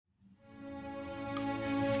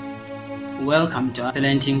Welcome to our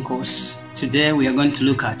parenting course. Today we are going to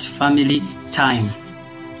look at family time.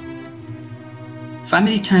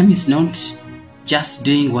 Family time is not just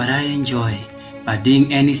doing what I enjoy, but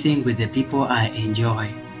doing anything with the people I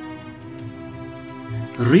enjoy.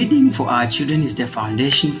 Reading for our children is the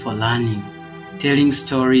foundation for learning. Telling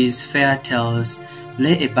stories, fairy tales,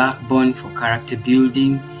 lay a backbone for character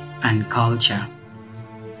building and culture.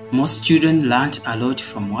 Most children learned a lot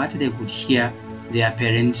from what they would hear their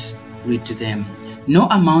parents read to them. No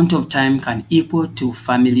amount of time can equal to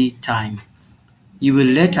family time. You will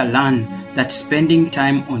later learn that spending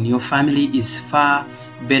time on your family is far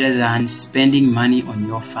better than spending money on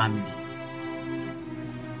your family.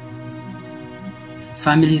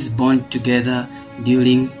 Families bond together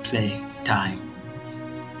during play time.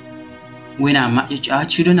 When our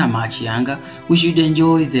children are much younger, we should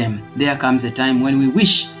enjoy them. There comes a time when we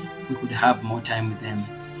wish we could have more time with them.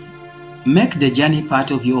 Make the journey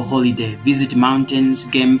part of your holiday. Visit mountains,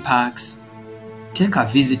 game parks. Take a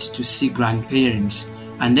visit to see grandparents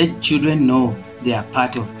and let children know they are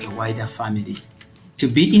part of a wider family. To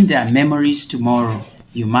be in their memories tomorrow,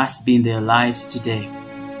 you must be in their lives today.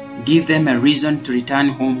 Give them a reason to return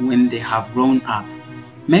home when they have grown up.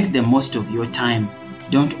 Make the most of your time.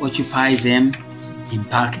 Don't occupy them,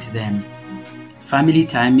 impact them. Family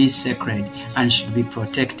time is sacred and should be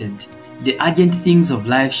protected. The urgent things of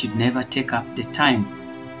life should never take up the time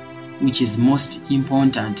which is most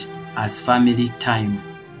important as family time.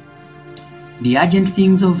 The urgent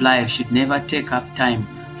things of life should never take up time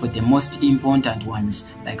for the most important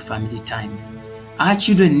ones like family time. Our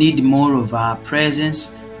children need more of our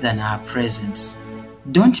presence than our presence.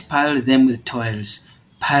 Don't pile them with toils,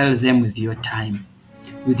 pile them with your time,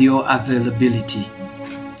 with your availability.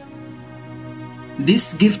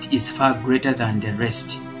 This gift is far greater than the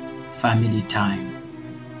rest. Family time.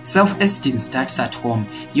 Self-esteem starts at home.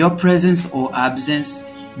 Your presence or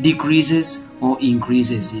absence decreases or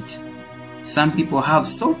increases it. Some people have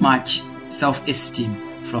so much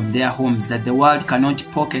self-esteem from their homes that the world cannot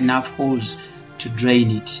poke enough holes to drain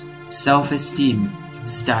it. Self-esteem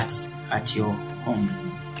starts at your home.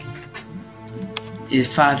 A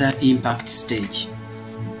father impact stage.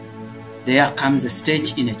 There comes a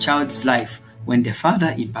stage in a child's life when the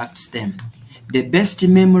father impacts them. The best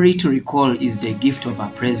memory to recall is the gift of a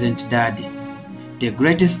present daddy. The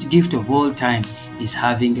greatest gift of all time is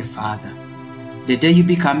having a father. The day you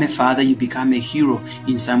become a father, you become a hero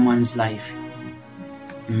in someone's life.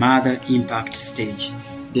 Mother impact stage.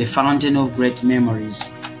 The fountain of great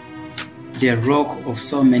memories. The rock of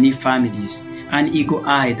so many families. An eagle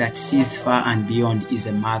eye that sees far and beyond is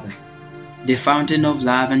a mother. The fountain of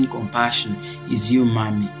love and compassion is you,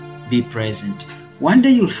 mommy. Be present. One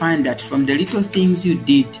day you'll find that from the little things you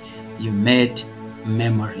did, you made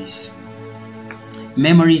memories.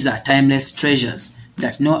 Memories are timeless treasures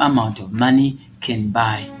that no amount of money can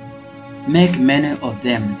buy. Make many of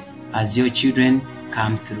them as your children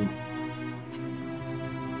come through.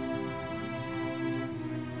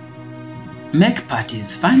 Make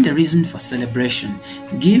parties. Find a reason for celebration.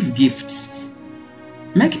 Give gifts.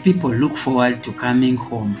 Make people look forward to coming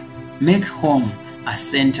home. Make home a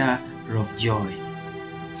center of joy.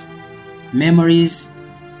 Memories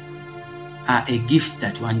are a gift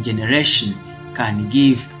that one generation can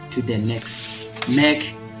give to the next.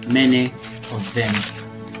 Make many of them.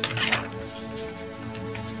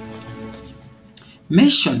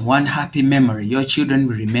 Mention one happy memory your children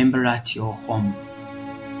will remember at your home.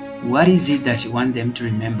 What is it that you want them to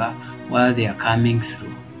remember while they are coming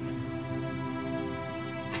through?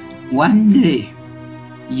 One day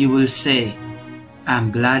you will say,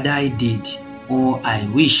 I'm glad I did, or I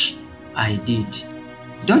wish I did.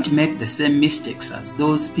 Don't make the same mistakes as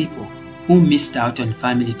those people who missed out on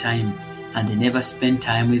family time and they never spent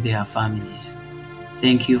time with their families.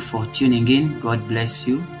 Thank you for tuning in. God bless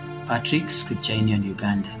you. Patrick, Scripture Union,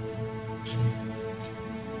 Uganda.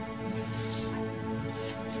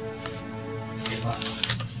 Wow.